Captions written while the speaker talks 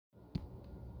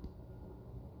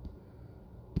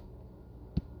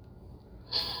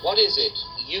What is it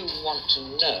you want to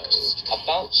know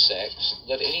about sex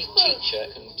that any teacher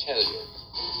can tell you?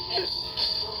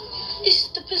 It's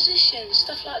the position,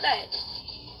 stuff like that,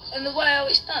 and the way how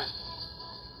it's done.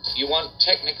 You want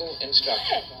technical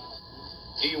instruction?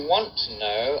 Yeah. Do you want to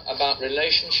know about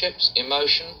relationships,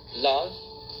 emotion, love?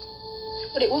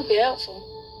 But it would be helpful.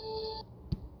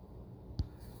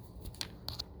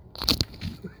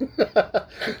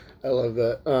 I love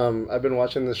that. I've been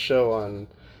watching this show on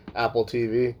Apple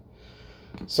TV.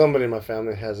 Somebody in my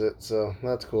family has it, so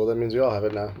that's cool. That means we all have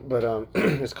it now. But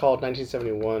it's called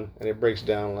 1971, and it breaks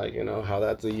down like how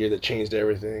that's the year that changed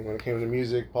everything when it came to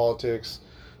music, politics,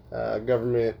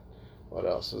 government. What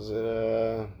else was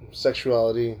it?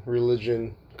 Sexuality,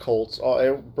 religion, cults. All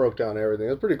it broke down everything.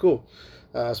 It was pretty cool.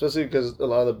 Especially because a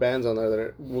lot of the bands on there that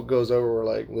it goes over were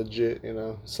like legit,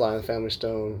 Sly and the Family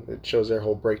Stone. It shows their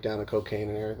whole breakdown of cocaine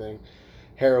and everything.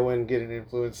 Heroin getting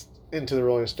influenced into the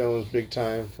Rolling Stones big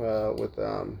time with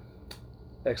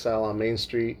Exile on Main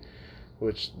Street,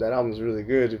 which that album is really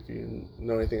good if you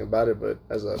know anything about it. But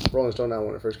as a Rolling Stone now,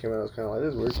 when it first came out, I was kind of like,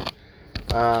 this is weird.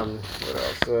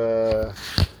 What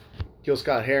else? Gil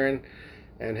Scott Heron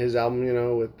and his album,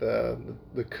 with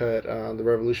the cut, The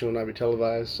Revolution Will Not Be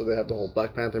Televised. So they have the whole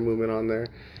Black Panther movement on there.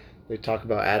 They talk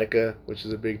about Attica, which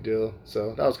is a big deal.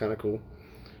 So that was kind of cool.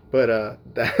 But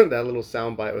that little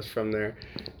soundbite was from there,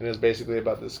 and it was basically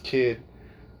about this kid.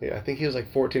 Yeah, I think he was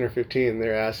like 14 or 15. And they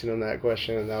were asking him that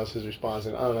question, and that was his response.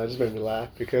 And I don't know, it just made me laugh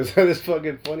because it's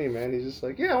fucking funny, man. He's just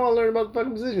like, yeah, I want to learn about the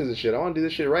fucking positions and shit. I want to do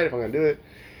this shit right if I'm gonna do it.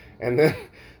 And then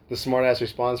the smart ass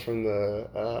response from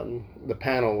the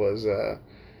panel was,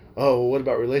 oh, well, what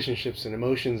about relationships and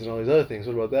emotions and all these other things?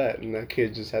 What about that? And that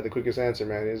kid just had the quickest answer,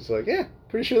 man. He's like, yeah,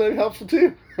 pretty sure that'd be helpful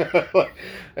too.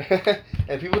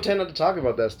 And people tend not to talk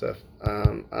about that stuff.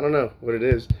 I don't know what it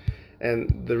is.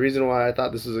 And the reason why I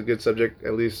thought this was a good subject,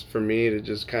 at least for me, to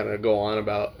just kind of go on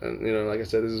about, and like I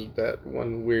said, this is that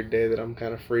one weird day that I'm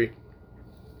kind of free.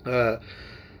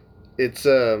 It's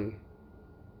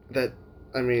that,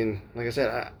 I mean, like I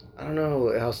said, I don't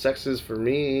know how sex is for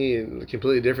me, and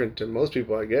completely different to most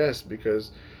people, I guess,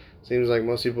 because it seems like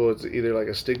most people it's either like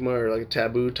a stigma or like a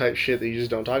taboo type shit that you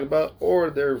just don't talk about, or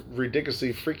they're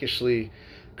ridiculously, freakishly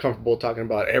comfortable talking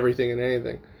about everything and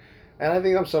anything. And I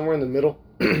think I'm somewhere in the middle.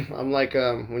 I'm like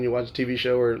when you watch a TV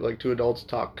show where like two adults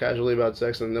talk casually about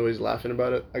sex and nobody's laughing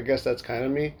about it. I guess that's kind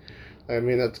of me. I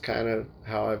mean, that's kind of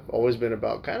how I've always been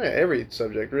about kind of every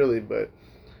subject, really. But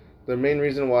the main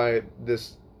reason why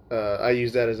this I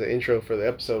used that as an intro for the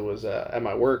episode was at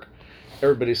my work.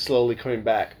 Everybody's slowly coming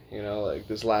back. Like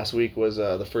this last week was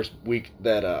the first week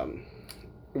that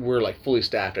we're like fully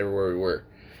staffed everywhere we were,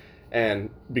 and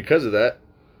because of that,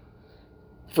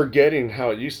 forgetting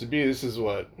how it used to be. This is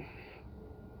what,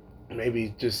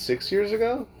 maybe just 6 years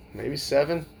ago, maybe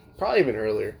 7, probably even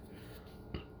earlier,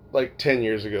 like 10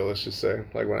 years ago. Let's just say,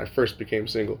 like when I first became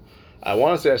single. I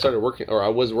want to say I started working, or I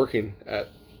was working at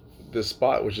this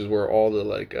spot, which is where all the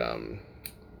like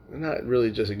not really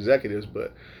just executives,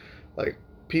 but like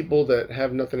people that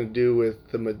have nothing to do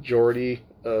with the majority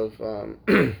of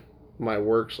my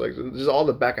works, like just all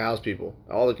the back of house people,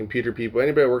 all the computer people,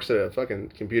 anybody that works at a fucking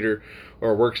computer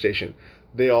or a workstation,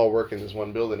 they all work in this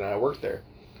one building, and I worked there.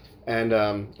 And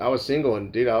I was single,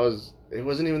 and dude, it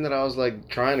wasn't even that I was like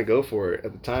trying to go for it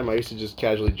at the time. I used to just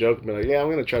casually joke and be like, yeah, I'm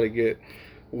gonna try to get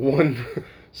one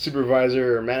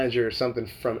supervisor or manager or something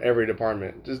from every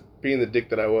department, just being the dick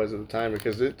that I was at the time,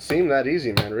 because it seemed that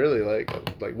easy, man. Really, like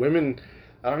women,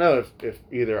 I don't know if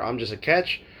either I'm just a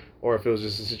catch, or if it was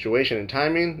just a situation and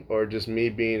timing, or just me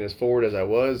being as forward as I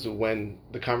was when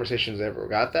the conversations ever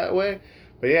got that way.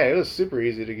 But yeah, it was super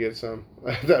easy to get some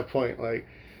at that point, like.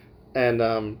 And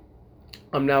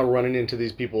I'm now running into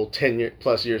these people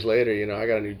 10+ years later. I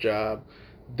got a new job.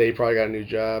 They probably got a new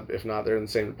job. If not, they're in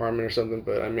the same department or something.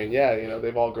 But I mean, yeah,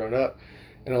 they've all grown up.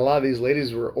 And a lot of these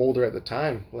ladies were older at the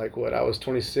time. Like what? I was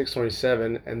 26,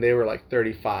 27, and they were like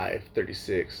 35,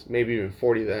 36, maybe even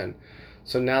 40 then.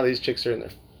 So now these chicks are in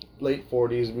their late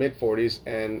 40s, mid 40s,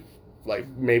 and like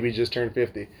maybe just turned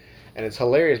 50. And it's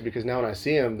hilarious because now when I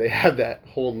see them, they have that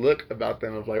whole look about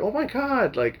them of like, oh my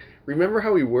God, like, remember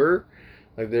how we were?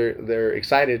 Like they're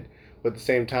excited, but at the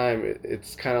same time,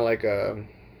 it's kind of like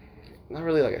not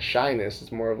really like a shyness.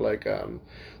 It's more of like an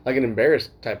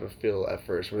embarrassed type of feel at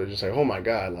first, where they're just like, oh my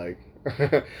God, like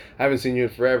I haven't seen you in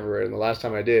forever, and the last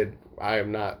time I did, I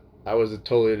was a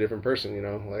totally different person,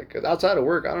 like outside of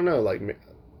work, I don't know, like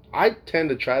I tend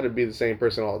to try to be the same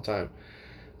person all the time.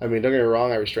 I mean, don't get me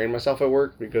wrong, I restrain myself at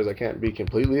work because I can't be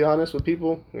completely honest with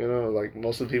people. Like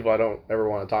most of the people I don't ever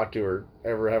want to talk to or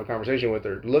ever have a conversation with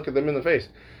or look at them in the face.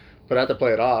 But I have to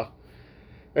play it off.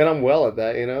 And I'm well at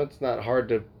that. It's not hard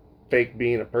to fake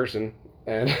being a person.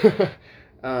 And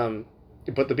um,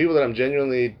 but the people that I'm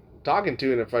genuinely talking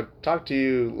to, and if I talk to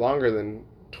you longer than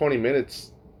 20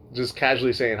 minutes, just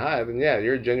casually saying hi, then yeah,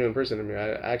 you're a genuine person to me.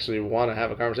 I actually want to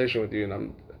have a conversation with you, and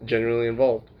I'm genuinely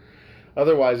involved.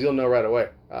 Otherwise, you'll know right away.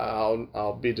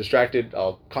 I'll be distracted.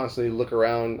 I'll constantly look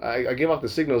around. I give off the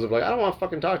signals of like I don't want to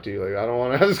fucking talk to you. Like I don't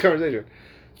want to have this conversation.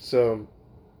 So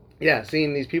yeah,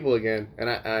 seeing these people again,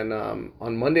 and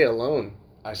on Monday alone,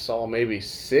 I saw maybe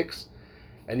six,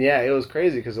 and yeah, it was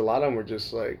crazy because a lot of them were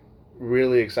just like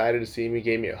really excited to see me,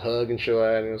 gave me a hug and shit like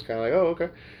that, and it was kind of like, oh, okay.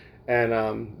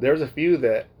 And there was a few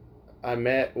that I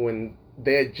met when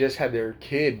they had just had their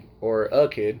kid or a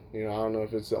kid. I don't know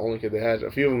if it's the only kid they had.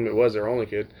 A few of them it was their only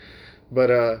kid, but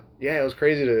yeah, it was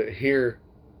crazy to hear.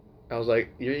 I was like,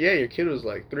 yeah, your kid was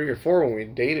like 3 or 4 when we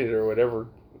dated or whatever.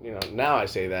 Now I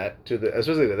say that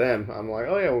especially to them. I'm like,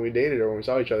 oh yeah, when we dated or when we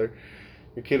saw each other,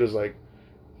 your kid was like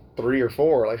 3 or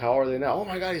 4. Like, how are they now? Oh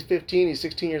my god, he's 15. He's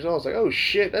 16 years old. It's like, oh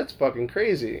shit, that's fucking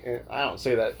crazy. And I don't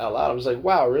say that out loud. I'm just like,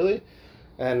 wow, really?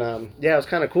 And yeah, it was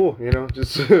kind of cool,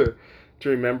 just to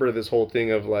remember this whole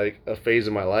thing of like a phase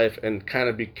of my life and kind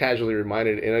of be casually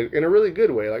reminded in a really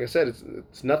good way. Like I said,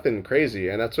 it's nothing crazy,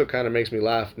 and that's what kind of makes me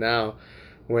laugh now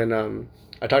when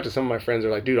I talk to some of my friends.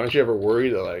 They're like, dude, aren't you ever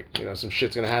worried that like some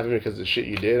shit's gonna happen because of the shit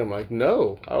you did? I'm like,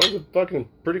 no, I was a fucking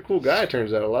pretty cool guy. It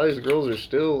turns out a lot of these girls are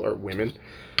still, or women,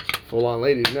 full on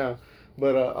ladies now,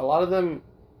 but a lot of them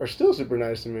are still super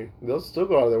nice to me. They'll still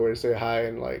go out of their way to say hi,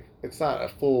 and like it's not a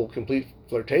full complete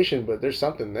flirtation, but there's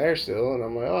something there still, and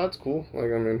I'm like, oh, that's cool.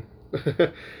 Like I mean,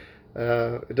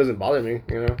 it doesn't bother me.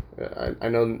 I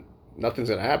know nothing's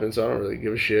gonna happen, so I don't really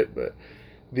give a shit. But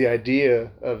the idea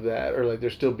of that, or like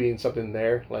there still being something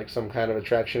there, like some kind of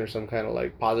attraction or some kind of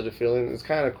like positive feeling, is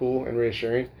kind of cool and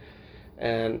reassuring.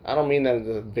 And I don't mean that in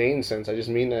the vain sense. I just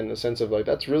mean that in the sense of like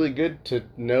that's really good to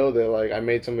know that like I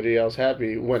made somebody else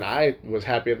happy when I was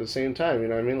happy at the same time. You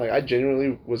know what I mean? Like I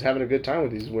genuinely was having a good time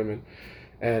with these women,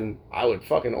 and I would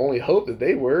fucking only hope that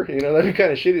they were. That'd be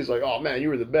kind of shitty. It's like, oh man, you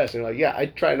were the best. And you're like, yeah, I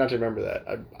try not to remember that.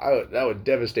 That would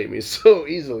devastate me so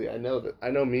easily. I know that. I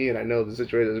know me, and I know the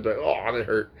situation. It's like, oh, that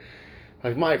hurt.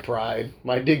 Like my pride,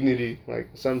 my dignity,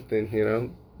 like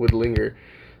something, would linger.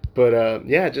 But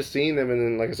yeah, just seeing them, and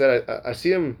then like I said, I see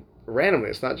them randomly.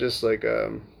 It's not just like I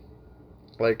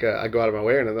go out of my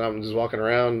way, and then I'm just walking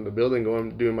around the building,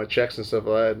 going doing my checks and stuff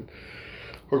like that.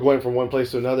 We're going from one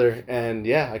place to another, and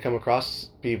yeah, I come across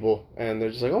people, and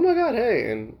they're just like, "Oh my god,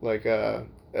 hey!" And like,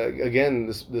 again,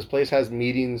 this place has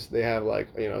meetings. They have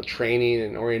like training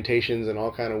and orientations and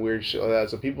all kind of weird shit like that.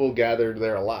 So people gathered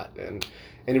there a lot, and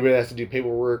anybody that has to do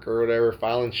paperwork or whatever,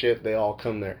 filing shit, they all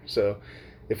come there. So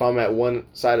if I'm at one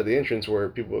side of the entrance where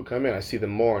people would come in, I see them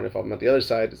more, and if I'm at the other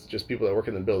side, it's just people that work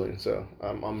in the building. So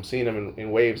I'm seeing them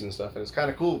in waves and stuff, and it's kind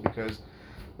of cool because,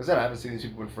 like I said, I haven't seen these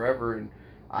people in forever, and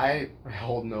I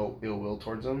hold no ill will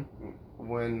towards them.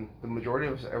 When the majority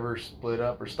of us ever split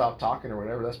up or stopped talking or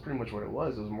whatever, that's pretty much what it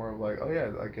was. It was more of like, oh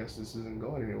yeah, I guess this isn't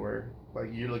going anywhere. Like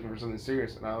you're looking for something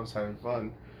serious, and I was having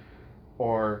fun.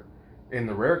 Or in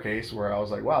the rare case where I was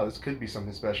like, wow, this could be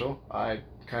something special, I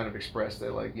kind of expressed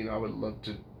that like, I would love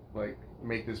to like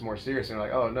make this more serious. And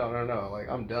like, oh no, no, no, like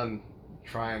I'm done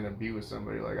trying to be with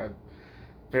somebody. Like I've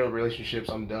failed relationships.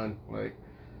 I'm done. Like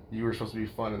you were supposed to be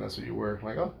fun, and that's what you were.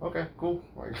 Like, oh, okay, cool.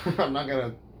 Like I'm not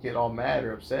gonna get all mad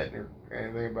or upset or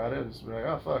anything about it. Just be like,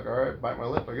 oh fuck, all right, bite my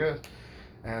lip, I guess.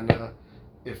 And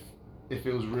if if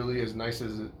it was really as nice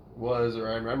as it was, or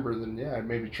I remember, then yeah, I'd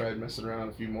maybe tried messing around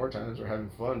a few more times or having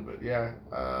fun. But yeah,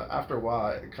 after a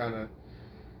while, it kind of,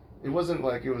 it wasn't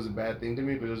like it was a bad thing to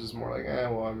me, but it was just more like,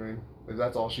 well, I mean, if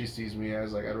that's all she sees me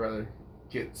as, like, I'd rather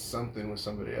get something with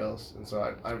somebody else. And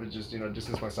so I would just,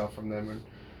 distance myself from them and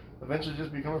eventually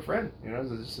just become a friend,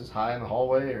 just hi in the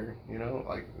hallway, or,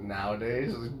 like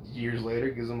nowadays, years later,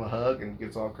 gives them a hug and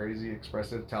gets all crazy,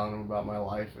 expressive, telling them about my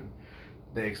life, and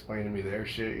they explain to me their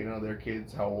shit, their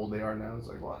kids, how old they are now. It's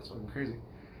like, wow, that's fucking crazy.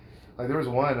 Like, there was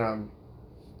one,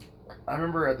 I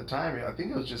remember at the time, I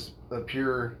think it was just a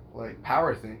pure like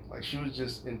power thing. Like she was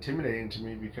just intimidating to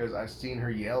me because I seen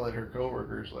her yell at her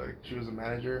coworkers. Like she was a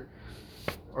manager,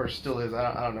 or still is.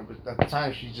 I don't know. But at the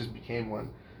time, she just became one,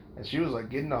 and she was like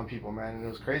getting on people, man. And it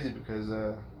was crazy because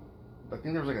I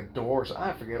think there was like a door. So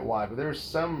I forget why, but there was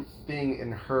something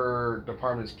in her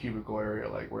department's cubicle area,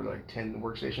 like where like 10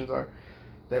 workstations are,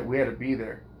 that we had to be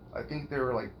there. I think they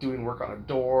were like doing work on a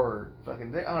door or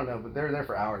fucking, I don't know, but they were there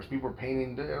for hours. People were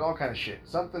painting, all kind of shit.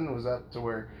 Something was up to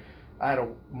where I had to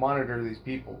monitor these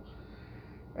people.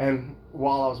 And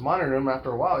while I was monitoring them,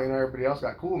 after a while, everybody else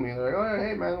got cool with me. They're like, oh,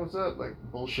 hey, man, what's up? Like,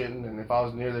 bullshitting. And if I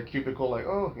was near their cubicle, like,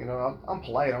 oh, I'm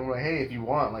polite. I'm like, hey, if you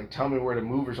want, like, tell me where to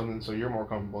move or something so you're more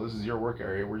comfortable. This is your work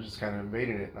area. We're just kind of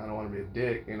invading it. And I don't want to be a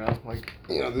dick, Like,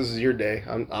 this is your day.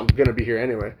 I'm going to be here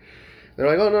anyway. They're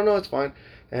like, oh, no, it's fine.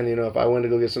 And, if I wanted to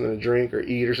go get something to drink or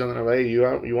eat or something, I'm like, hey, you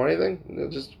want anything?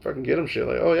 Just fucking get them shit.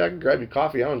 Like, oh, yeah, I can grab you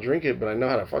coffee. I don't drink it, but I know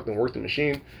how to fucking work the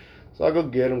machine. So I'll go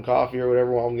get him coffee or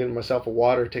whatever while I'm getting myself a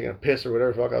water, taking a piss or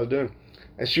whatever the fuck I was doing.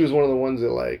 And she was one of the ones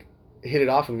that, like, hit it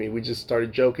off of me. We just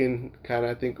started joking. Kind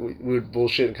of, I think we would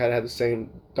bullshit and kind of had the same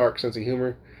dark sense of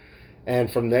humor.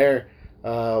 And from there,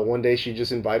 one day she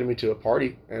just invited me to a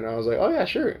party. And I was like, oh, yeah,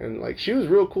 sure. And, like, she was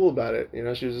real cool about it.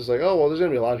 She was just like, oh, well, there's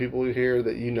going to be a lot of people here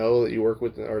that that you work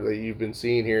with or that you've been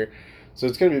seeing here. So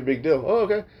it's going to be a big deal. Oh,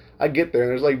 okay. I get there,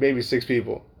 and there's, like, maybe 6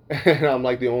 people. And I'm,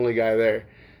 like, the only guy there.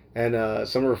 And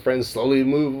some of her friends slowly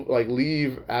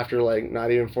leave after like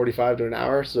not even 45 to an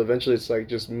hour. So eventually it's like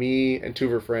just me and 2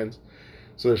 of her friends.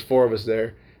 So there's 4 of us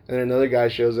there. And then another guy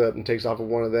shows up and takes off with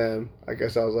one of them. I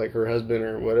guess I was like her husband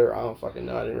or whatever. I don't fucking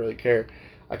know. I didn't really care.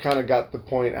 I kind of got the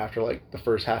point after like the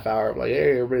first half hour of like,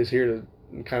 hey, everybody's here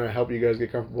to kind of help you guys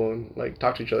get comfortable and like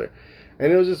talk to each other.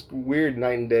 And it was just weird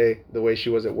night and day the way she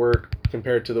was at work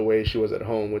compared to the way she was at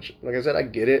home, which, like I said, I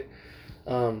get it.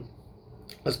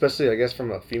 Especially I guess from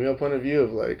a female point of view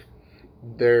of like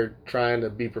they're trying to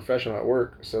be professional at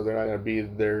work, so they're not going to be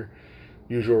their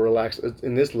usual relaxed.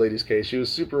 In this lady's case, she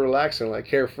was super relaxed and like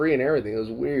carefree and everything. It was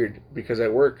weird because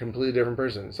at work, completely different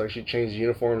person. It's like she changed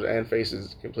uniforms and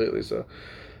faces completely. So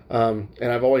and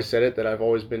I've always said it that I've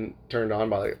always been turned on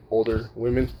by like older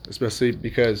women, especially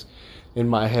because in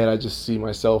my head I just see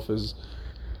myself as,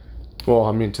 well,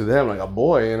 I mean, to them, like a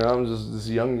boy, I'm just this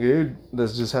young dude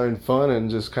that's just having fun and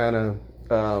just kind of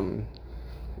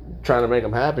trying to make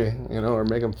them happy, or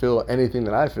make them feel anything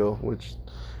that I feel, which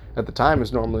at the time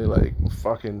is normally like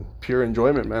fucking pure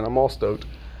enjoyment, man. I'm all stoked.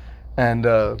 And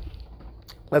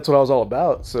that's what I was all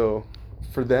about. So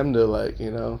for them to like,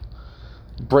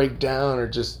 break down or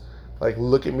just like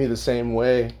look at me the same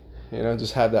way,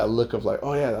 just have that look of like,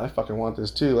 oh yeah, I fucking want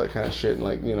this too, like kind of shit. And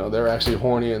like, they're actually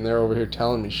horny and they're over here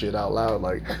telling me shit out loud,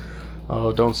 like,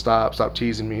 oh, don't stop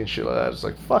teasing me and shit like that. It's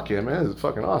like, fuck yeah, man, this is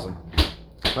fucking awesome.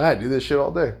 I do this shit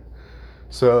all day.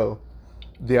 So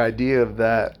the idea of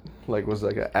that like was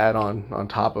like an add-on on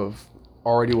top of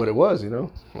already what it was,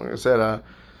 Like I said, I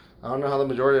don't know how the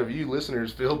majority of you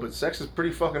listeners feel, but sex is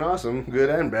pretty fucking awesome, good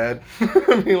and bad.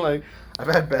 I mean, like, I've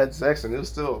had bad sex and it was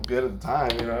still good at the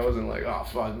time, I wasn't like, oh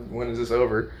fuck, when is this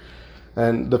over?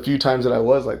 And the few times that I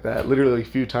was like that, literally a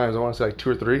few times, I want to say like 2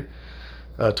 or 3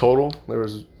 total. There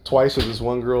was twice with this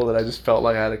one girl that I just felt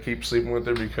like I had to keep sleeping with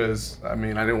her because, I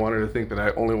mean, I didn't want her to think that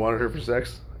I only wanted her for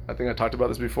sex. I think I talked about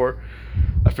this before.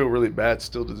 I feel really bad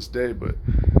still to this day, but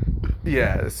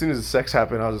yeah, as soon as the sex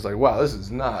happened, I was just like, wow, this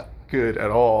is not good at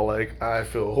all. Like, I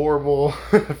feel horrible.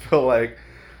 I feel like,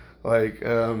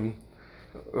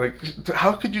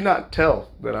 how could you not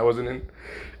tell that I wasn't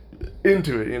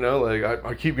into it, Like,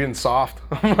 I keep getting soft.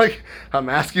 I'm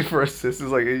asking for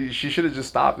assistance. Like, she should have just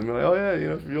stopped and be like, oh yeah,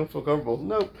 if you don't feel comfortable.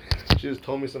 Nope. She just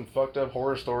told me some fucked up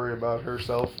horror story about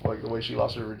herself, like the way she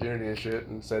lost her virginity and shit,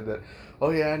 and said that,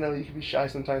 oh yeah, I know you can be shy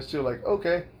sometimes too. Like,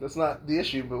 okay, that's not the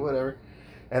issue, but whatever.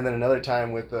 And then another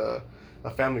time with a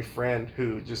family friend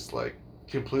who just like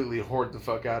completely whored the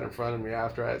fuck out in front of me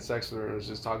after I had sex with her and was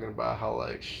just talking about how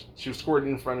like she was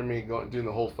squirting in front of me, doing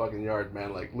the whole fucking yard,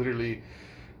 man. Like, literally,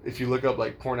 if you look up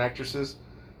like porn actresses,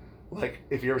 like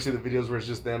if you ever see the videos where it's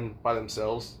just them by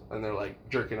themselves and they're like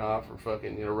jerking off or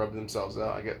fucking rubbing themselves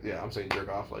out. I'm saying jerk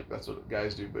off, like that's what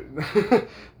guys do, but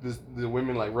the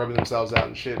women like rubbing themselves out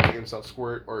and shit, making themselves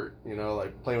squirt, or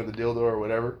like playing with the dildo or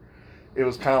whatever. It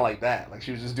was kind of like that. Like,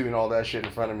 she was just doing all that shit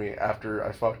in front of me after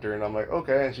I fucked her, and I'm like,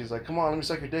 okay. And she's like, come on, let me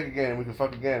suck your dick again, and we can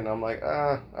fuck again. And I'm like,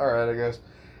 all right, I guess.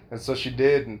 And so she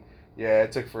did, and yeah,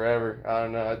 it took forever. I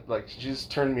don't know. Like, she just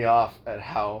turned me off at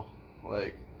how,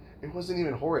 like, it wasn't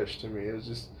even whorish to me. It was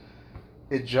just,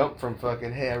 it jumped from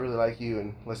fucking, hey, I really like you,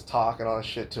 and let's talk and all this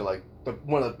shit, to like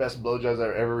one of the best blowjobs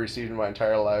I've ever received in my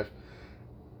entire life,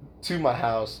 to my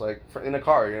house, like in a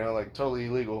car, like totally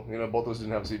illegal. Both of us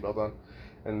didn't have a seatbelt on.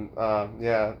 And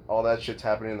yeah, all that shit's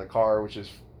happening in the car, which is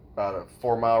about a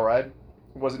 4-mile ride.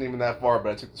 It wasn't even that far,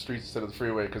 but I took the streets instead of the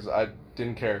freeway because I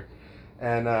didn't care.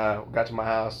 And got to my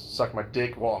house, sucked my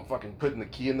dick while I'm fucking putting the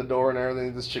key in the door and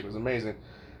everything. This chick was amazing.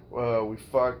 We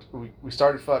fucked. We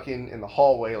started fucking in the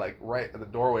hallway, like right at the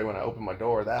doorway when I opened my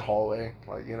door. That hallway,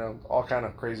 like all kind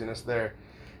of craziness there.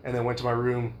 And then went to my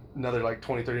room. Another like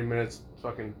 20-30 minutes.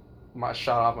 Fucking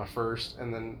shot off my first,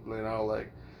 and then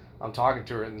like I'm talking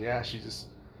to her, and yeah, she just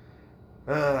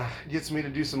Gets me to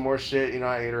do some more shit.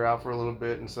 I ate her out for a little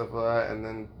bit and stuff like that, and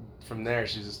then from there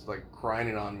she's just like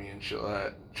grinding on me and shit like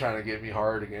that, trying to get me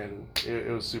hard again. It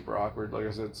was super awkward, like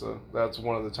I said. So that's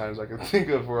one of the times I can think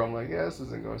of where I'm like, yeah, this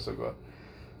isn't going so good.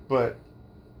 But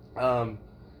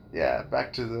yeah,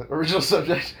 back to the original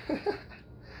subject.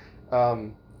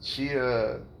 She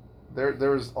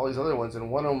there was all these other ones, and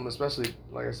one of them especially,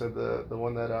 like I said, the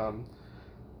one that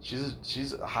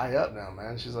she's high up now,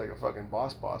 man. She's like a fucking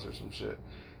boss or some shit.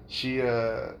 She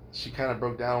kind of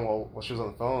broke down while she was on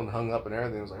the phone, hung up and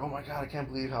everything. It was like, oh my god, I can't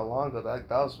believe how long ago that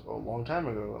was a long time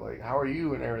ago. Like, how are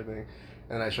you and everything?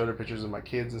 And I showed her pictures of my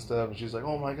kids and stuff, and she's like,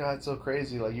 oh my god, it's so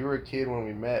crazy. Like, you were a kid when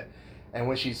we met. And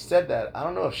when she said that, I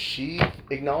don't know if she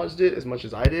acknowledged it as much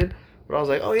as I did, but I was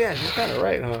like, oh yeah, she's kind of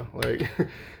right, huh? Like,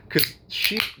 because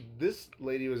this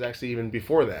lady was actually even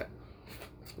before that.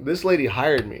 This lady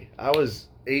hired me. I was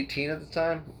 18 at the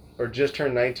time, or just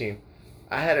turned 19.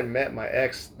 I hadn't met my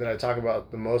ex that I talk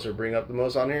about the most or bring up the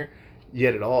most on here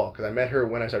yet at all, because I met her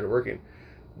when I started working.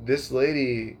 This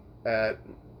lady at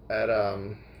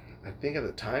I think at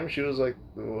the time she was like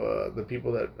the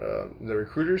people that the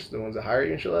recruiters, the ones that hire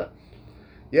you and shit like that.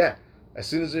 Yeah, as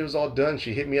soon as it was all done,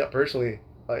 she hit me up personally,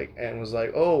 like, and was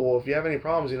like, "Oh, well, if you have any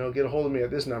problems, get a hold of me at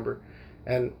this number."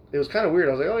 And it was kind of weird.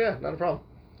 I was like, "Oh yeah, not a problem."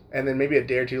 And then maybe a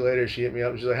day or two later, she hit me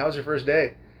up and she's like, "How's your first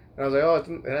day?" And I was like, "Oh,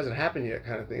 it hasn't happened yet,"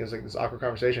 kind of thing. It was like this awkward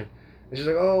conversation. And she's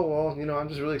like, "Oh, well, I'm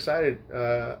just really excited.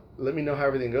 Let me know how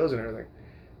everything goes and everything."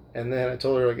 And then I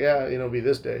told her, like, "Yeah, be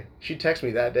this day." She texted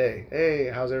me that day, "Hey,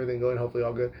 how's everything going? Hopefully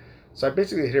all good." So I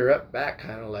basically hit her up back,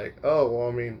 kind of like, "Oh, well,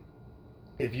 I mean,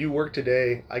 if you work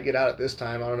today, I get out at this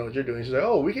time. I don't know what you're doing." She's like,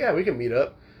 "Oh, we can meet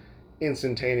up."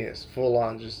 Instantaneous, full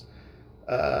on, just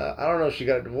I don't know if she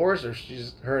got a divorce or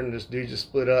she's her and this dude just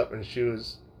split up, and she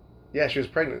was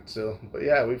pregnant still. But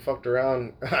yeah, we fucked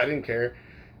around. I didn't care,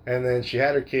 and then she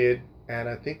had her kid, and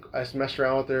I think I messed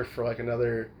around with her for like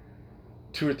another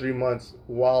 2 or 3 months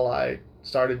while I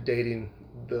started dating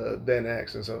the then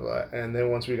ex and stuff like that. And then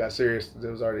once we got serious, it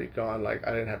was already gone. Like,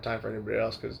 I didn't have time for anybody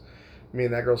else because me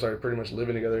and that girl started pretty much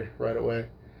living together right away.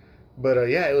 But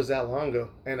yeah, it was that long ago,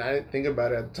 and I didn't think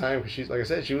about it at the time because she's, like I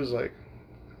said, she was like,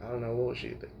 I don't know, what was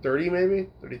she, 30 maybe,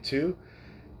 32,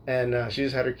 and she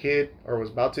just had her kid or was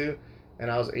about to,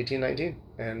 and I was 18, 19,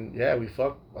 and yeah, we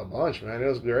fucked a bunch, man. It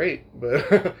was great,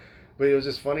 but but it was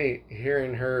just funny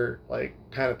hearing her like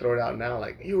kind of throw it out now,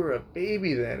 like, you were a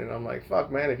baby then, and I'm like,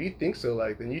 fuck, man, if you think so,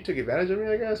 like, then you took advantage of me,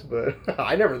 I guess. But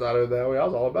I never thought of it that way. I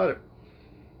was all about it,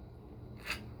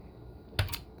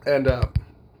 and I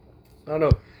don't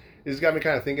know. It just got me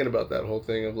kind of thinking about that whole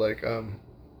thing of like,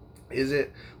 is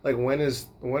it like when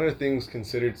are things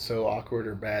considered so awkward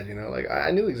or bad? Like,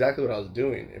 I knew exactly what I was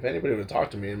doing. If anybody would have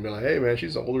talked to me and been like, "Hey, man,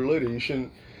 she's an older lady. She's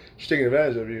taking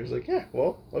advantage of you." It's like, yeah,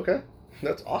 well, okay,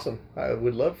 that's awesome. I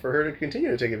would love for her to continue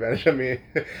to take advantage of me,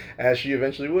 as she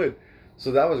eventually would.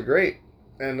 So that was great,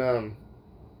 and I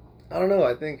don't know.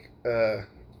 I think the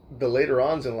later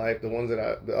ons in life,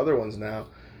 the other ones now,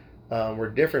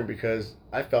 were different because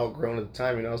I felt grown at the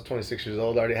time. I was 26 years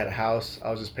old. I already had a house.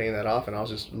 I was just paying that off, and I was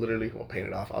just literally, well, paying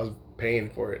it off. I was paying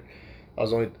for it. I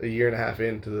was only a year and a half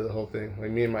into the whole thing. Like,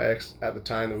 me and my ex at the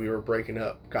time that we were breaking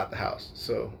up got the house,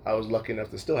 so I was lucky enough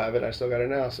to still have it. I still got it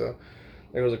now, so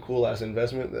it was a cool ass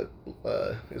investment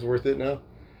that is worth it now.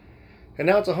 And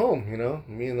now it's a home.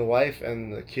 Me and the wife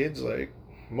and the kids, like,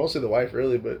 mostly the wife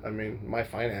really, but I mean my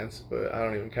finance, but I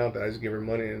don't even count that. I just give her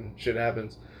money and shit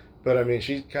happens. But I mean,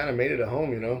 she kind of made it a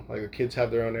home. Like, the kids have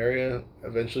their own area.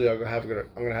 Eventually, I'm gonna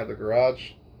have the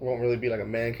garage. It won't really be like a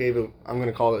man cave. I'm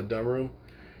gonna call it a dumb room.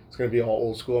 It's gonna be all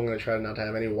old school. I'm gonna try not to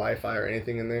have any Wi-Fi or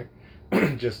anything in there.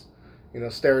 Just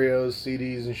stereos,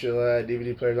 CDs, and shit like that.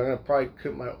 DVD players. I'm gonna probably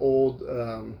put my old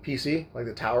PC, like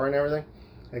the tower and everything,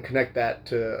 and connect that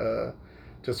to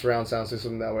surround sound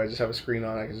system. That way, I just have a screen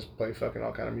on. I can just play fucking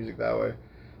all kind of music that way.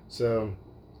 So,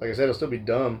 like I said, it'll still be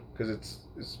dumb because it's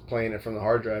playing it from the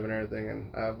hard drive and everything,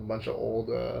 and I have a bunch of old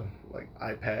like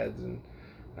iPads and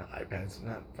not iPads,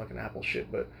 not fucking Apple shit,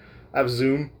 but I have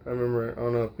Zune. I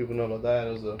don't know if people know about that.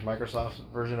 It was the Microsoft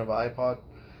version of iPod.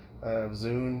 I have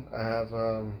Zune. I have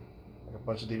like a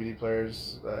bunch of DVD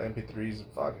players, MP3s,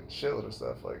 fucking shitload of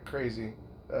stuff, like crazy.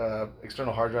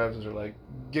 External hard drives are like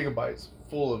gigabytes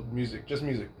full of music, just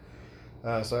music.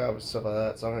 So I have stuff like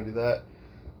that. So I'm gonna do that.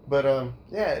 But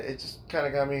yeah, it just kind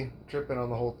of got me tripping on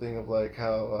the whole thing of like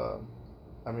how,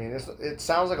 I mean, it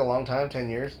sounds like a long time, 10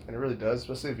 years, and it really does,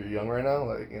 especially if you're young right now.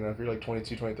 Like, if you're like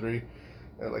 22, 23,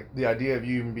 like the idea of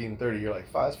you even being 30, you're like,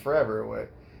 it's forever away.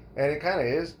 And it kind of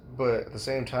is, but at the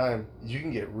same time, you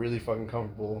can get really fucking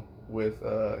comfortable with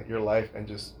your life and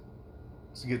just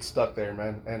get stuck there,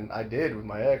 man. And I did with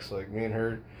my ex. Like, me and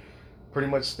her, pretty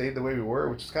much stayed the way we were,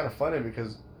 which is kind of funny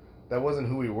because that wasn't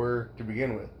who we were to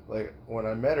begin with. Like when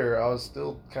I met her, I was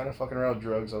still kind of fucking around with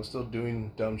drugs. I was still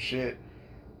doing dumb shit,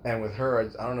 and with her,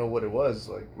 I don't know what it was.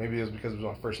 Like maybe it was because it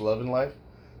was my first love in life,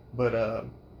 but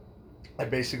I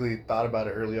basically thought about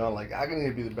it early on. Like I need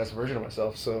to be the best version of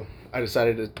myself, so I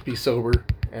decided to be sober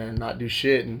and not do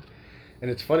shit. And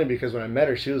it's funny because when I met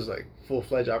her, she was like full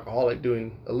fledged alcoholic,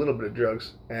 doing a little bit of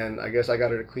drugs, and I guess I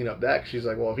got her to clean up that. 'Cause she's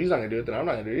like, well, if he's not gonna do it, then I'm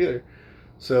not gonna do it either.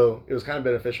 So it was kind of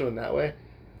beneficial in that way.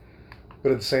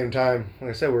 But at the same time,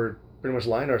 like I said, we're pretty much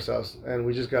lying to ourselves, and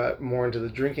we just got more into the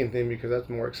drinking thing because that's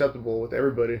more acceptable with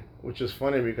everybody. Which is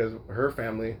funny because her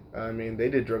family, I mean, they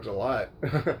did drugs a lot,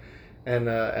 and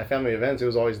at family events, it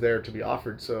was always there to be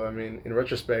offered. So I mean, in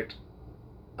retrospect,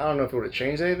 I don't know if it would have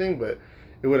changed anything, but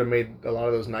it would have made a lot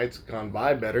of those nights gone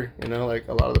by better. You know, like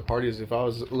a lot of the parties, if I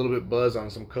was a little bit buzzed on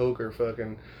some coke or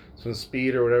fucking some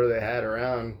speed or whatever they had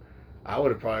around, I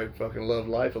would have probably fucking loved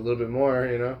life a little bit more.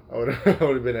 You know, I would I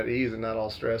would have been at ease and not all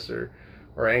stressed or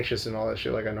anxious and all that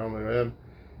shit like I normally am.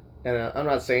 And I'm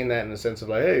not saying that in the sense of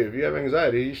like, hey, if you have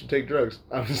anxiety, you should take drugs.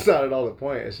 I'm just not at all the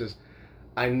point. It's just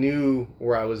I knew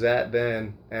where I was at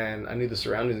then, and I knew the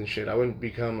surroundings and shit. I wouldn't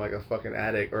become like a fucking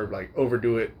addict or like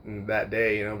overdo it in that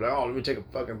day, you know. Like, oh, let me take a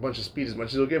fucking bunch of speed as much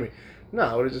as it'll give me. No,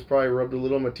 I would have just probably rubbed a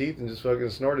little on my teeth and just fucking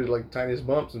snorted like the tiniest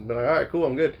bumps and been like, all right, cool,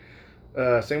 I'm good.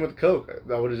 Same with the coke.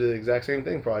 I would have did the exact same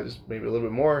thing, probably just maybe a little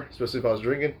bit more, especially if I was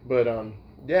drinking. But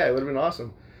yeah, it would have been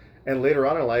awesome. And later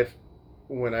on in life,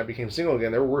 when I became single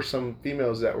again, there were some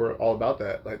females that were all about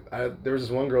that. Like there was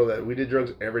this one girl that we did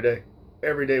drugs every day.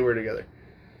 Every day we were together.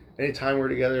 Anytime we're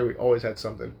together, we always had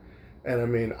something. And I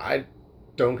mean, I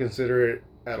don't consider it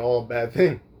at all a bad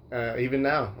thing. Even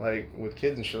now, like with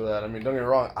kids and shit like that. I mean, don't get me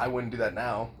wrong, I wouldn't do that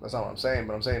now. That's not what I'm saying.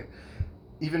 But I'm saying,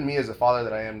 even me as a father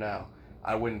that I am now,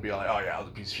 I wouldn't be like, oh yeah, I was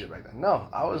a piece of shit back then. No,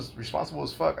 I was responsible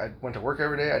as fuck. I went to work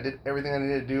every day. I did everything I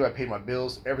needed to do. I paid my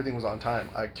bills. Everything was on time.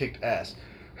 I kicked ass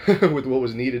with what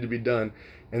was needed to be done.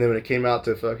 And then when it came out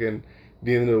to fucking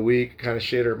the end of the week kind of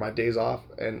shit or my days off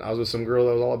and I was with some girl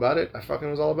that was all about it, I fucking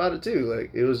was all about it too.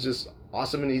 Like it was just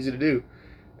awesome and easy to do.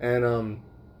 And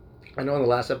I know in the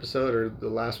last episode or the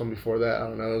last one before that, I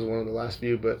don't know, it was one of the last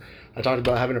few, but I talked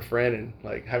about having a friend and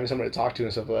like having somebody to talk to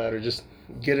and stuff like that, or just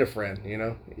get a friend, you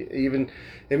know. Even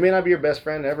it may not be your best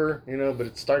friend ever, you know, but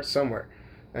it starts somewhere.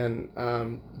 And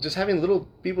just having little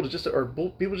people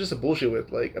to people just to bullshit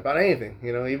with, like about anything,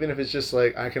 you know. Even if it's just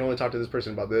like I can only talk to this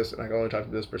person about this, and I can only talk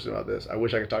to this person about this. I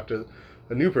wish I could talk to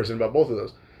a new person about both of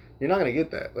those. You're not gonna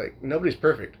get that. Like nobody's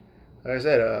perfect. Like I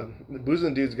said, the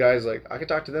boozing dudes guys, like I can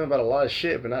talk to them about a lot of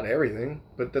shit, but not everything.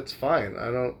 But that's fine.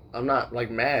 I'm not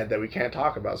like mad that we can't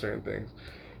talk about certain things.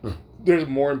 There's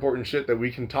more important shit that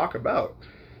we can talk about.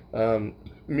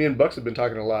 Me and Bucks have been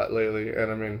talking a lot lately,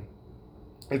 and I mean,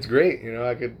 it's great. You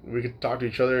know, we could talk to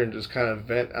each other and just kind of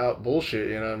vent out bullshit.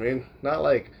 You know what I mean? Not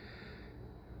like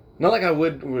I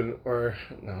would or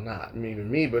no, not even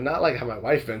me, but not like how my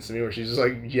wife vents to me, where she's just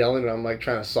like yelling and I'm like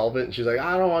trying to solve it, and she's like,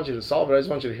 I don't want you to solve it, I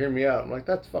just want you to hear me out. I'm like,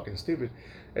 that's fucking stupid.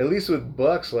 At least with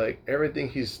Bucks, like everything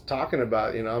he's talking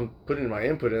about, you know, I'm putting my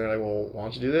input in. They're like, well, why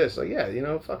don't you do this? Like, yeah, you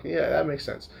know, fucking yeah, that makes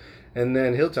sense. And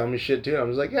then he'll tell me shit too. And I'm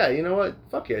just like, yeah, you know what?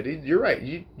 Fuck yeah, dude. You're right.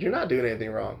 You're not doing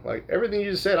anything wrong. Like everything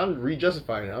you just said, I'm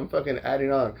re-justifying it. I'm fucking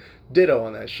adding on, ditto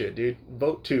on that shit, dude.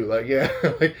 Vote 2. Like yeah,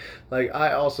 like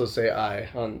I also say I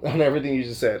on everything you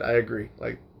just said. I agree.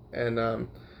 Like and I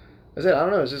said I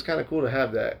don't know. It's just kind of cool to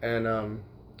have that. And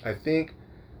I think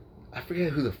I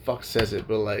forget who the fuck says it,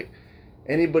 but like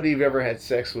anybody you've ever had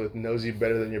sex with knows you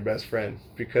better than your best friend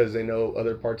because they know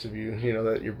other parts of you, you know,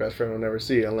 that your best friend will never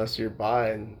see unless you're bi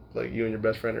and like you and your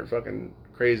best friend are fucking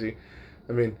crazy.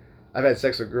 I mean, I've had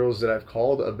sex with girls that I've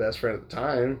called a best friend at the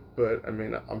time, but I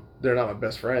mean, they're not my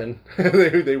best friend.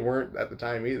 they weren't at the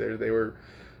time either. They were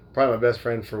probably my best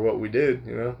friend for what we did,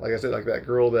 you know. Like I said, like that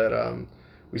girl that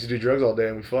we used to do drugs all day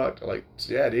and we fucked. Like,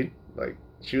 yeah, dude, like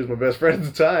she was my best friend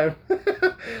at the time.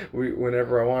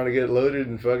 Whenever I wanted to get loaded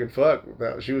and fucking fuck,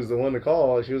 she was the one to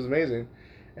call. She was amazing.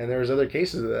 And there was other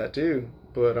cases of that too.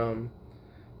 But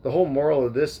the whole moral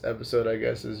of this episode, I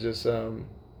guess, is just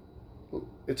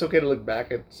it's okay to look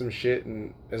back at some shit,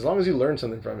 and as long as you learn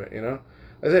something from it, you know.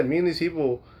 Like I said, me and these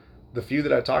people, the few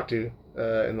that I talked to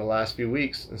in the last few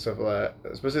weeks and stuff like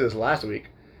that, especially this last week,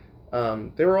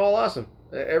 they were all awesome.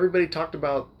 Everybody talked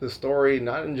about the story,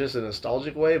 not in just a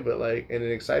nostalgic way, but like in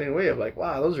an exciting way of like,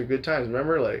 wow, those are good times.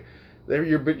 Remember, like, but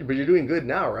you're doing good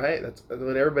now, right? That's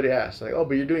what everybody asks. Like, oh,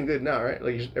 but you're doing good now, right?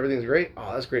 Like, everything's great.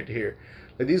 Oh, that's great to hear.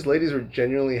 Like, these ladies were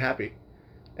genuinely happy.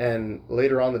 And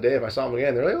later on the day, if I saw them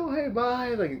again, they're like, oh, hey, bye,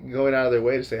 like going out of their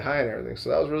way to say hi and everything. So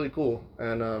that was really cool.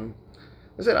 And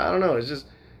I said, I don't know,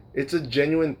 it's a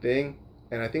genuine thing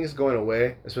and I think it's going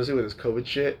away, especially with this COVID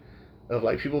shit, of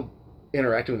like people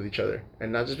interacting with each other,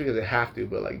 and not just because they have to,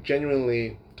 but like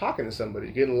genuinely talking to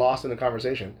somebody, getting lost in the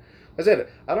conversation. I said,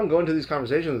 I don't go into these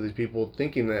conversations with these people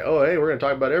thinking that, oh, hey, we're going to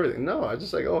talk about everything. No, I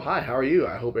just like, oh, hi, how are you?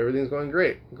 I hope everything's going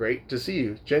great. Great to see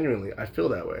you. Genuinely, I feel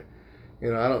that way.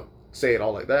 You know, I don't say it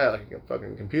all like that, like a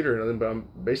fucking computer or nothing, but I'm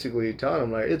basically telling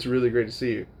them, like, it's really great to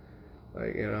see you.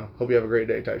 Like, you know, hope you have a great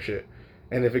day type shit.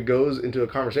 And if it goes into a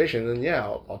conversation, then yeah,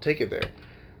 I'll take it there.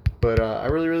 But I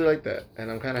really, really like that.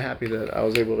 And I'm kind of happy that I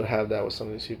was able to have that with some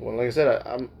of these people. And like I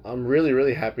said, I'm really,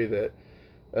 really happy that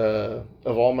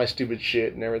of all my stupid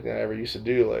shit and everything I ever used to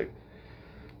do, like,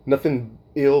 nothing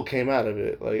ill came out of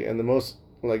it. Like, and the most,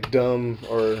 like, dumb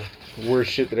or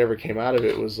worst shit that ever came out of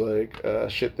it was, like,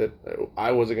 shit that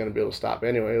I wasn't going to be able to stop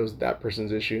anyway. It was that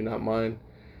person's issue, not mine.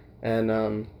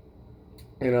 And,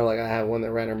 you know, like, I had one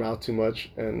that ran her mouth too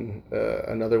much, and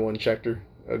another one checked her.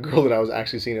 A girl that I was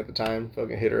actually seeing at the time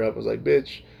fucking hit her up, was like,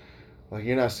 bitch, like,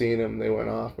 you're not seeing him. They went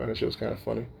off, man. That shit was kind of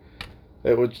funny.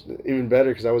 It was even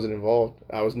better because I wasn't involved.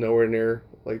 I was nowhere near,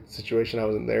 like, the situation. I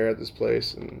wasn't there at this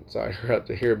place, and so I got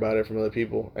to hear about it from other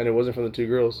people, and it wasn't from the two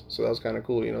girls, so that was kind of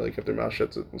cool. You know, they kept their mouth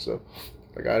shut and stuff.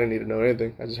 Like, I didn't need to know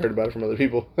anything. I just heard about it from other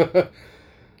people. But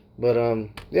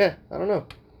yeah, I don't know.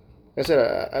 Like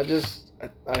I said,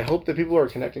 I hope that people are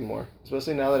connecting more,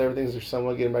 especially now that everything's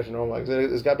somewhat getting back to normal. Like I said,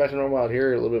 it's got back to normal out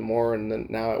here a little bit more, and then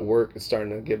now at work it's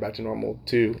starting to get back to normal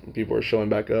too. And people are showing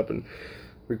back up and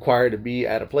required to be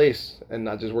at a place and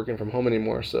not just working from home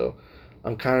anymore. So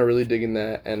I'm kind of really digging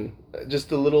that, and just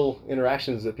the little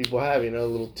interactions that people have, you know,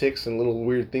 little ticks and little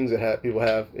weird things that people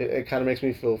have. It kind of makes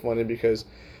me feel funny because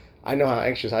I know how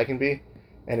anxious I can be,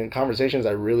 and in conversations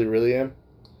I really, really am.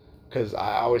 Because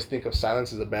I always think of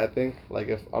silence as a bad thing. Like,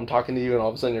 if I'm talking to you and all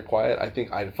of a sudden you're quiet, I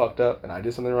think I fucked up and I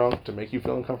did something wrong to make you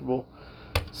feel uncomfortable.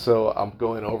 So I'm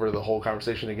going over the whole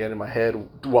conversation again in my head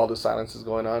while the silence is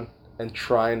going on, and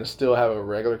trying to still have a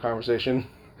regular conversation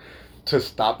to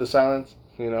stop the silence.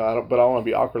 You know, but I don't want to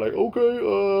be awkward. Like,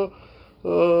 okay,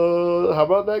 how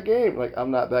about that game? Like,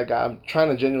 I'm not that guy. I'm trying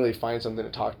to genuinely find something to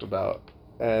talk about,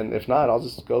 and if not, I'll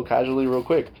just go casually, real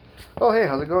quick. Oh, hey,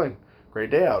 how's it going? Great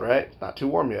day out, right? It's not too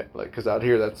warm yet. Like, because out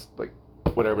here, that's like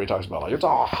what everybody talks about. Like, it's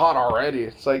all hot already.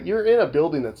 It's like you're in a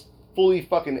building that's fully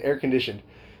fucking air conditioned,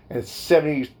 and it's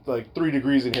 73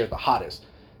 degrees in here at the hottest,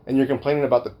 and you're complaining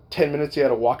about the 10 minutes you had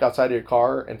to walk outside of your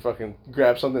car and fucking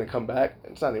grab something and come back.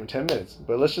 It's not even 10 minutes,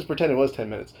 but let's just pretend it was 10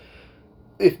 minutes.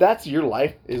 If that's your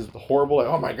life, is horrible, like,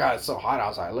 oh my god, it's so hot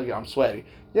outside, look, I'm sweaty.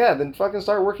 Yeah, then fucking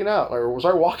start working out, or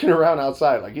start walking around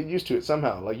outside. Like, get used to it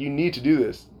somehow. Like, you need to do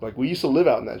this. Like, we used to live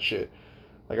out in that shit.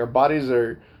 Like, our bodies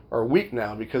are weak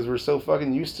now because we're so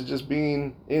fucking used to just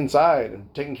being inside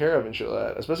and taken care of and shit like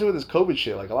that. Especially with this COVID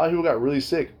shit. Like, a lot of people got really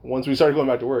sick once we started going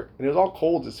back to work. And it was all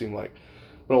colds, it seemed like.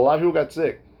 But a lot of people got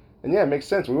sick. And yeah, it makes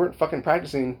sense. We weren't fucking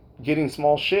practicing getting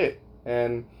small shit.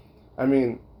 And, I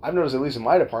mean, I've noticed, at least in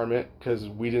my department, because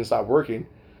we didn't stop working,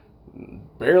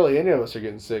 barely any of us are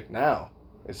getting sick now.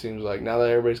 It seems like, now that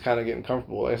everybody's kind of getting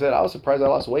comfortable. Like I said, I was surprised I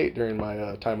lost weight during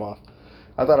my time off.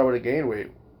 I thought I would have gained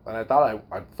weight. And I thought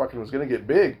I fucking was going to get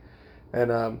big.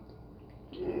 And,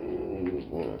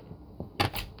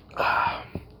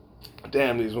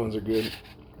 damn, these ones are good.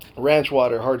 Ranch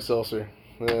water, hard seltzer.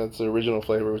 Yeah, it's the original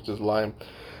flavor, which is lime.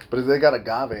 But they got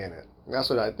agave in it. That's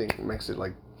what I think makes it,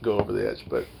 like, go over the edge.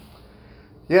 But,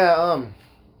 yeah,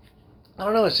 I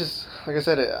don't know. It's just, like I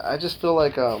said, I just feel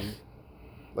like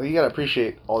you gotta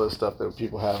appreciate all this stuff that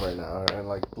people have right now, and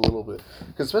like a little bit,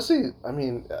 because especially, I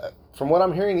mean, from what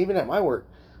I'm hearing, even at my work,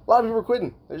 a lot of people are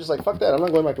quitting. They're just like, fuck that, I'm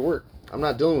not going back to work. I'm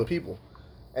not dealing with people.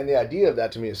 And the idea of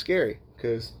that to me is scary,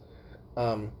 because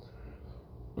the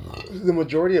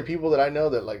majority of people that I know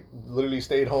that like literally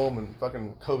stayed home and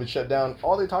fucking COVID shut down,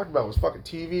 all they talked about was fucking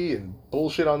TV and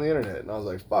bullshit on the internet. And I was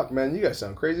like, fuck, man, you guys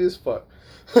sound crazy as fuck.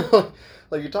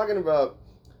 Like, you're talking about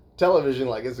television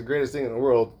like it's the greatest thing in the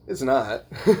world. It's not.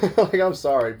 Like, I'm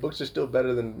sorry, books are still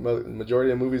better than the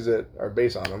majority of movies that are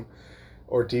based on them,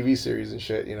 or TV series and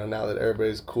shit. You know, now that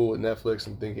everybody's cool with Netflix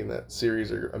and thinking that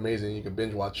series are amazing, you can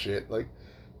binge watch shit. Like,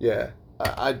 yeah,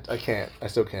 I can't. I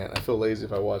still can't. I feel lazy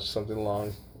if I watch something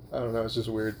long. I don't know. It's just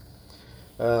weird.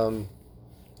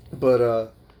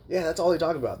 Yeah, that's all they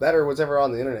talk about. That or whatever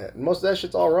on the internet. And most of that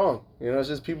shit's all wrong. You know, it's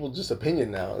just people's just opinion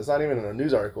now. It's not even in a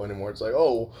news article anymore. It's like,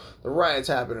 oh, the riots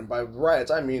happened, and by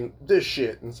riots I mean this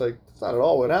shit. And it's like, that's not at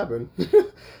all what happened.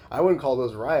 I wouldn't call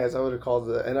those riots. I would have called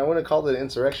and I wouldn't call it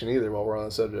insurrection either while we're on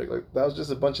the subject. Like, that was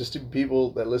just a bunch of stupid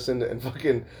people that listened and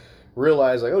fucking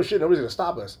realized, like, oh shit, nobody's gonna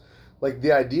stop us. Like,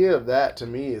 the idea of that to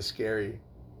me is scary.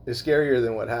 is scarier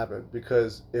than what happened,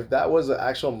 because if that was an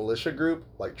actual militia group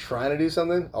like trying to do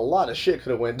something, a lot of shit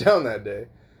could have went down that day.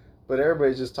 But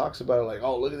everybody just talks about it like,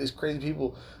 oh, look at these crazy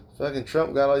people. Fucking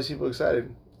Trump got all these people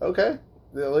excited. Okay,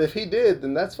 well, if he did,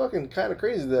 then that's fucking kind of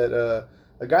crazy that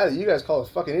a guy that you guys call a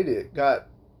fucking idiot got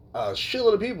a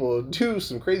shitload of people do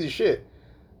some crazy shit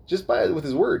just by with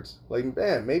his words. Like,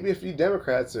 man, maybe if you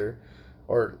Democrats or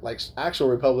like actual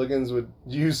Republicans would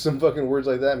use some fucking words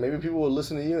like that, maybe people would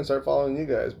listen to you and start following you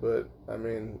guys. But I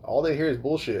mean, all they hear is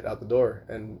bullshit out the door,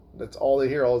 and that's all they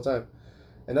hear all the time,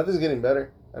 and nothing's getting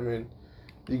better. I mean,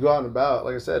 you go out and about,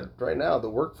 like I said, right now the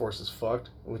workforce is fucked,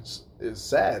 which is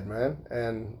sad, man.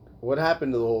 And what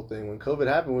happened to the whole thing when COVID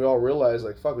happened? We all realized,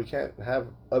 like, fuck, we can't have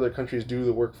other countries do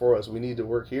the work for us. We need to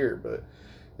work here, but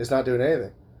it's not doing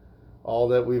anything. All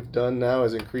that we've done now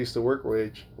is increase the work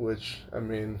wage, which, I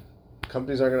mean,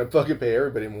 companies aren't going to fucking pay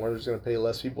everybody more. They're just going to pay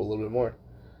less people a little bit more.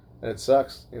 And it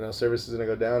sucks. You know, services are going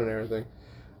to go down and everything.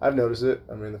 I've noticed it.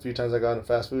 I mean, the few times I got into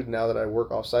fast food, now that I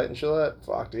work off site and shit like that,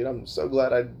 fuck, dude, I'm so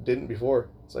glad I didn't before.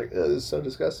 It's like, this is so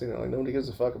disgusting. Like, nobody gives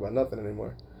a fuck about nothing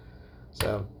anymore.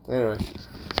 So, anyway,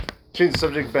 change the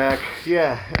subject back.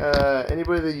 Yeah,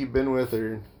 anybody that you've been with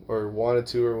or wanted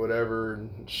to or whatever,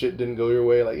 and shit didn't go your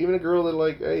way, like, even a girl that,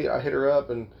 like, hey, I hit her up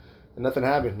and nothing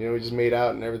happened. You know, we just made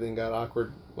out and everything got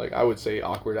awkward. Like, I would say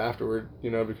awkward afterward,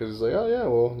 you know, because it's like, oh, yeah,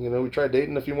 well, you know, we tried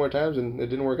dating a few more times and it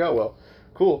didn't work out well.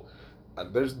 Cool.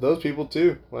 There's those people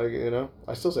too. Like, you know,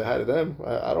 I still say hi to them.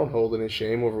 I don't hold any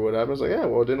shame over what happened. It's like, yeah,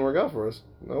 well, it didn't work out for us.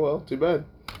 Oh well, too bad.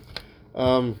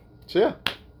 So yeah,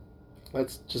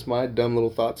 that's just my dumb little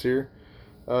thoughts here.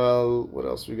 What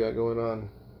else we got going on?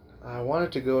 I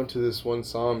wanted to go into this one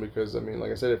song because, I mean,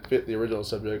 like I said, it fit the original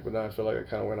subject, but now I feel like I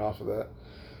kind of went off of that.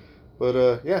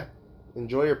 But yeah,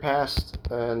 enjoy your past,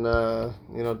 and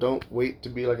you know, don't wait to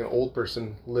be like an old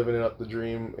person living up the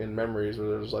dream in memories where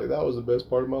there's like, that was the best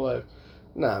part of my life.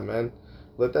 Nah, man.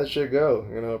 Let that shit go.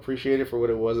 You know, appreciate it for what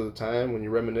it was at the time. When you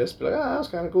reminisce, be like, that was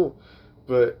kind of cool.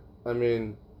 But, I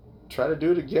mean, try to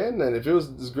do it again. And if it was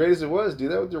as great as it was, do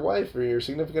that with your wife or your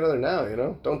significant other now, you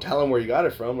know? Don't tell them where you got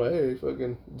it from. Like, hey,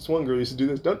 fucking, this one girl used to do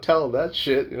this. Don't tell them that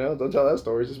shit, you know? Don't tell that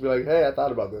story. Just be like, hey, I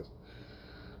thought about this.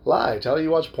 Lie. Tell her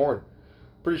you watch porn.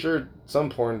 Pretty sure some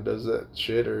porn does that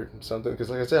shit or something. Because,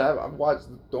 like I said, I've watched,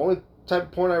 the only type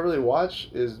of porn I really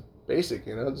watch is basic,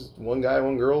 you know, just one guy,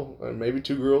 one girl, or maybe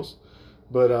two girls,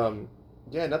 but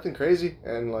yeah, nothing crazy.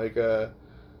 And like, I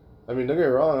mean, don't get me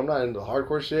wrong, I'm not into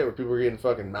hardcore shit where people are getting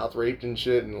fucking mouth raped and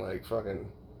shit and like fucking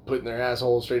putting their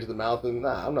asshole straight to the mouth, and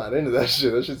nah, I'm not into that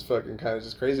shit. That shit's fucking kind of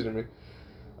just crazy to me.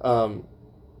 I'm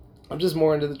just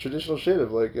more into the traditional shit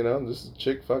of like, you know, just a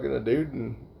chick fucking a dude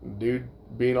and dude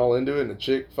being all into it and a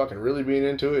chick fucking really being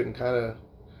into it and kind of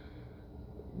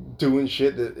doing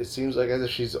shit that it seems like as if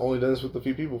she's only done this with a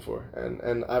few people for.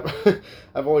 And I've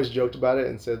I've always joked about it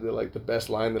and said that like the best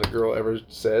line that a girl ever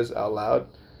says out loud,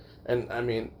 and I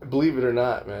mean, believe it or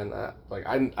not, man,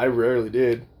 I rarely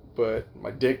did, but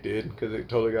my dick did, because it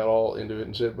totally got all into it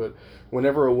and shit. But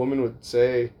whenever a woman would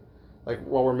say, like,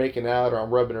 while we're making out or I'm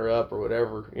rubbing her up or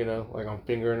whatever, you know, like I'm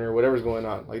fingering her, whatever's going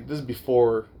on, like this is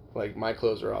before like my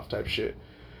clothes are off type shit,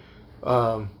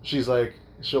 she's like,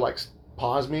 she'll like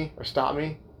pause me or stop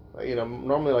me, like, you know,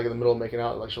 normally like in the middle of making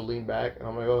out, like she'll lean back and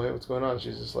I'm like, oh hey, what's going on?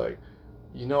 She's just like,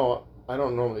 you know, I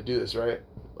don't normally do this, right?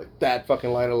 Like that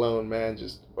fucking line alone, man,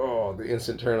 just, oh, the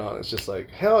instant turn on. It's just like,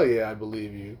 hell yeah, I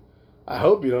believe you. I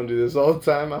hope you don't do this all the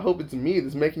time. I hope it's me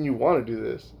that's making you want to do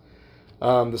this.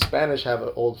 The Spanish have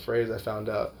an old phrase I found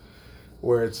out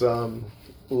where it's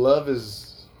love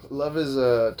is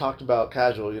talked about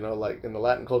casual, you know, like in the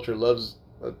Latin culture, love's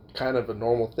a kind of a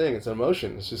normal thing. It's an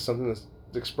emotion. It's just something that's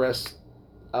expressed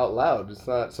out loud. It's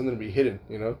not something to be hidden,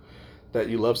 you know, that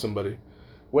you love somebody.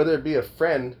 Whether it be a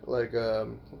friend, like,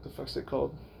 what the fuck's it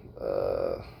called?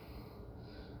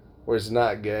 Where it's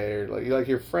not gay, or like you like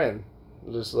your friend.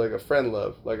 Just like a friend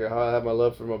love. Like how I have my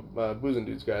love for my boozing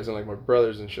dudes guys and like my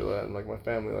brothers and shit like that, and like my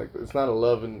family. Like it's not a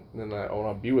love and I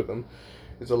want to be with them.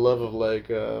 It's a love of like,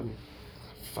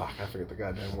 fuck, I forget the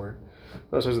goddamn word.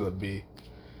 No, it starts with a B.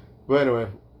 But anyway,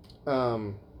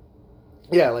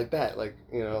 yeah, like that, like,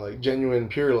 you know, like genuine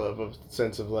pure love, of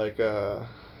sense of like,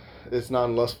 it's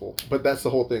non-lustful. But that's the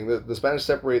whole thing. The Spanish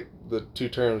separate the two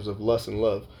terms of lust and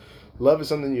love. Love is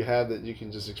something you have that you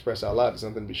can just express out loud. It's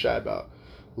something to be shy about.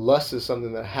 Lust is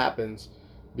something that happens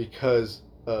because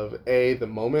of A, the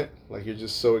moment, like you're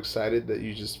just so excited that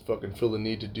you just fucking feel the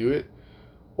need to do it,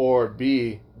 or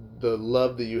B, the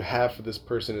love that you have for this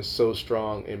person is so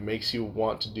strong it makes you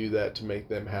want to do that to make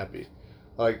them happy.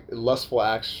 Like lustful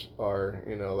acts are,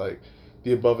 you know, like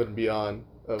the above and beyond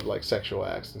of like sexual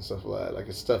acts and stuff like that. Like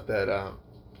it's stuff that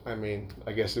I mean,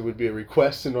 I guess it would be a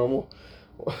request in normal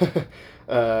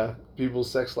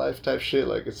people's sex life type shit.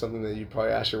 Like it's something that you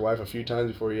probably ask your wife a few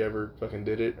times before you ever fucking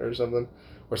did it or something.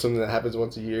 Or something that happens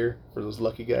once a year for those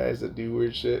lucky guys that do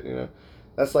weird shit, you know.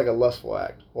 That's like a lustful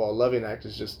act. While a loving act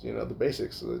is just, you know, the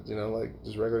basics, you know, like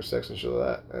just regular sex and shit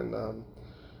like that. And,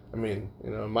 I mean, you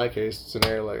know, in my case,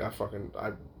 scenario, like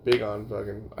I'm big on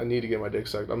fucking, I need to get my dick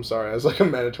sucked. I'm sorry, that's like a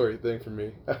mandatory thing for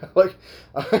me. Like,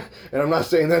 and I'm not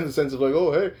saying that in the sense of like,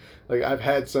 oh, hey, like I've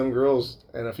had some girls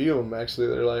and a few of them actually,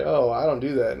 they're like, oh, I don't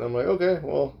do that. And I'm like, okay,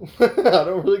 well, I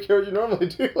don't really care what you normally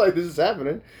do. Like, this is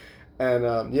happening.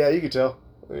 And, yeah, you can tell.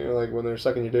 You know, like when they're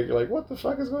sucking your dick, you're like, what the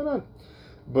fuck is going on?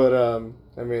 But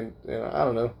I mean, you know, I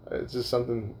don't know. It's just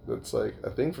something that's like a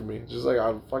thing for me. It's just like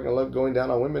I fucking love going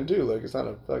down on women too. Like it's not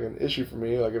a fucking issue for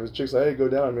me. Like if it's chicks like, hey, go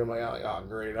down on me, I'm like, oh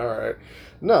great, all right.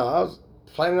 No, I was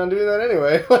planning on doing that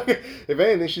anyway. Like if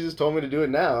anything, she just told me to do it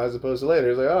now as opposed to later.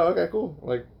 It's like, oh, okay, cool.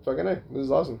 Like fucking hey, this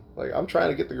is awesome. Like I'm trying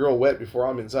to get the girl wet before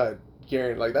I'm inside.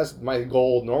 Guaranteed. Like that's my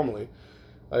goal normally.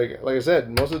 Like I said,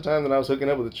 most of the time that I was hooking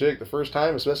up with a chick, the first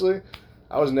time especially,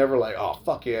 I was never like, oh,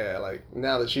 fuck yeah. Like,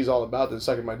 now that she's all about this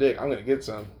sucking my dick, I'm going to get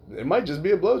some. It might just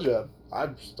be a blowjob.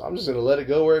 I'm just going to let it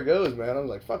go where it goes, man. I'm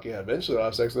like, fuck yeah. Eventually I'll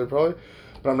have sex with her probably.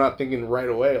 But I'm not thinking right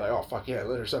away, like, oh, fuck yeah,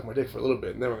 let her suck my dick for a little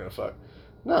bit, and then we're going to fuck.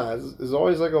 Nah, it's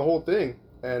always like a whole thing.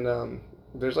 And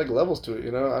there's like levels to it,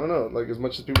 you know? I don't know. Like, as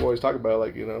much as people always talk about,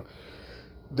 like, you know,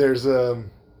 there's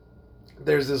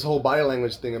this whole body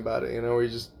language thing about it, you know, where you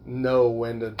just know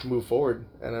when to move forward.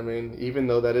 And I mean, even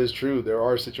though that is true, there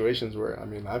are situations where, I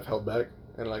mean, I've held back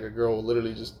and like a girl will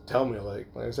literally just tell me, like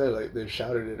I said, like they've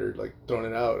shouted it or like thrown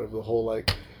it out of the whole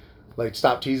like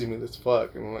stop teasing me, let's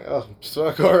fuck. And I'm like, oh,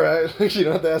 fuck, all right. Like, you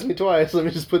don't have to ask me twice. Let me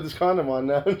just put this condom on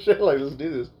now and shit. Like, let's do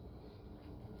this.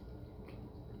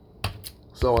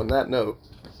 So on that note,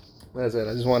 as I said,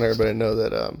 I just want everybody to know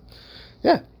that,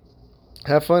 yeah,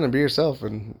 have fun and be yourself,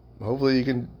 and hopefully you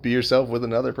can be yourself with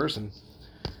another person,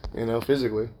 you know,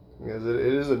 physically, because it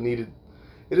is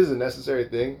a necessary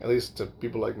thing, at least to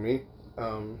people like me.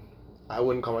 I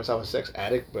wouldn't call myself a sex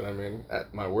addict, but I mean,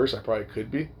 at my worst, I probably could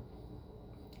be.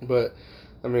 But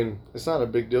I mean, it's not a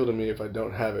big deal to me if I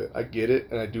don't have it. I get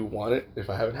it, and I do want it if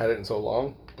I haven't had it in so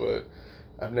long, but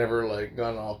I've never like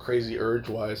gone all crazy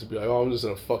urge-wise to be like, oh, I'm just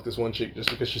gonna fuck this one chick just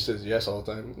because she says yes all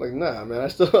the time. Like, nah, man,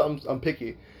 I'm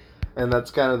picky. And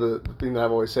that's kind of the thing that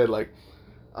I've always said, like,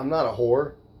 I'm not a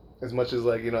whore, as much as,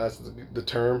 like, you know, that's the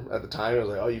term at the time. I was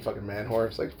like, oh, you fucking man whore.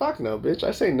 It's like, fuck no, bitch.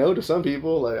 I say no to some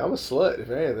people. Like, I'm a slut, if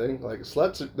anything. Like,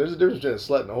 sluts, there's a difference between a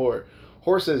slut and a whore.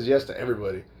 Whore says yes to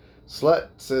everybody. Slut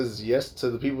says yes to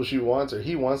the people she wants or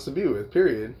he wants to be with,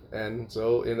 period. And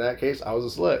so, in that case, I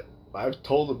was a slut. I've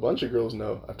told a bunch of girls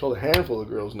no. I've told a handful of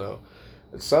girls no.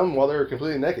 And some while they were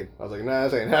completely naked. I was like, nah,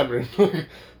 this ain't happening.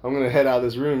 I'm going to head out of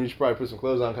this room. You should probably put some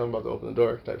clothes on. I'm about to open the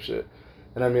door type shit.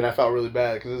 And I mean, I felt really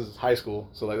bad because this is high school.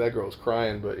 So, like, that girl was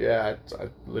crying. But, yeah, I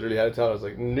literally had to tell her. I was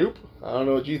like, nope. I don't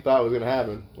know what you thought was going to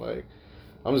happen. Like,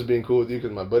 I'm just being cool with you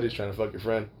because my buddy's trying to fuck your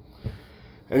friend.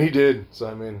 And he did. So,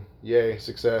 I mean, yay,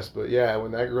 success. But, yeah,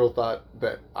 when that girl thought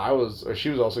that she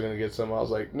was also going to get some, I was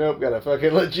like, nope, gotta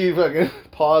fucking let you fucking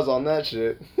pause on that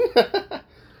shit.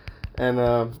 And,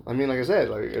 I mean, like I said,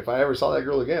 like, if I ever saw that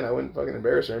girl again, I wouldn't fucking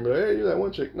embarrass her and be like, hey, you're that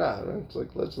one chick. Nah, man. It's like,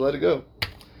 let's let it go.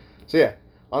 So, yeah,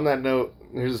 on that note,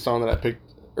 here's a song that I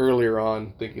picked earlier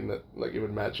on thinking that, like, it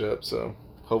would match up. So,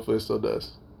 hopefully it still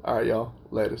does. All right, y'all.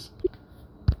 Laters.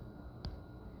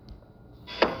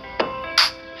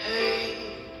 Hey,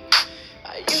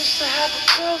 I used to have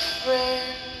a girlfriend.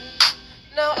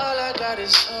 Now all I got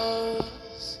is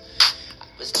hoes. I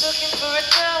was looking for a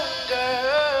down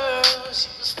girl. She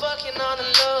was fucking on the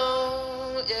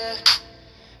low, yeah.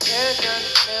 Hair done,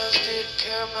 nails did,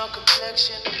 caramel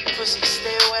complexion. Pussy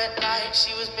stay wet like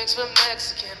she was mixed with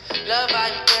Mexican. Love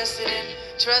I invested in,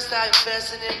 trust I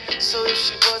invested in. So if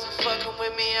she wasn't fucking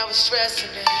with me, I was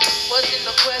stressing it. Wasn't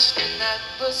no questioning that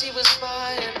pussy was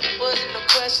mine. Wasn't no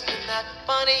questioning that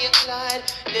Bonnie and Clyde.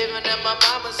 Living at my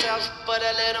mama's house, but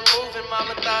I let her move and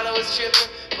mama thought I was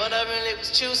tripping. But I really was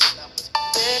choosing, I was a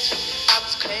bitch. I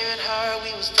was claiming her,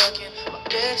 we was fucking. But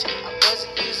bitch, I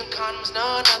wasn't using condoms,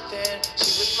 no nothing.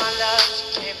 She was my love,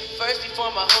 she came first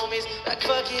before my homies. Like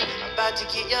fuck it, I'm about to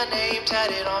get your name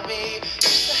tatted on me.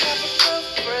 Used to have a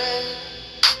girlfriend,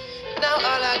 now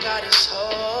all I got is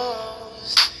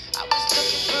hoes. I was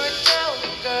looking for a down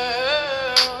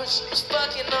girl, she was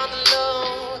fucking on the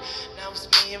low. Now it's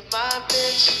me and my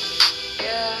bitch,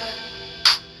 yeah.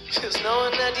 Cause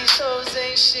knowing that these hoes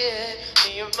ain't shit,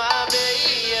 me and my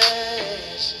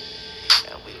bitch.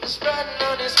 And we was riding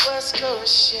on this West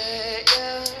Coast shit,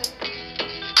 yeah.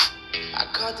 I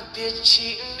caught the bitch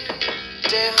cheating,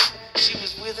 damn. She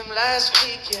was with him last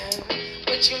weekend.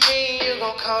 What you mean you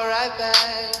gon' call right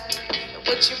back? And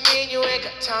what you mean you ain't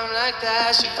got time like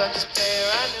that? She fucked this player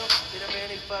I knew. Didn't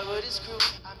really fuck with his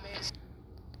crew.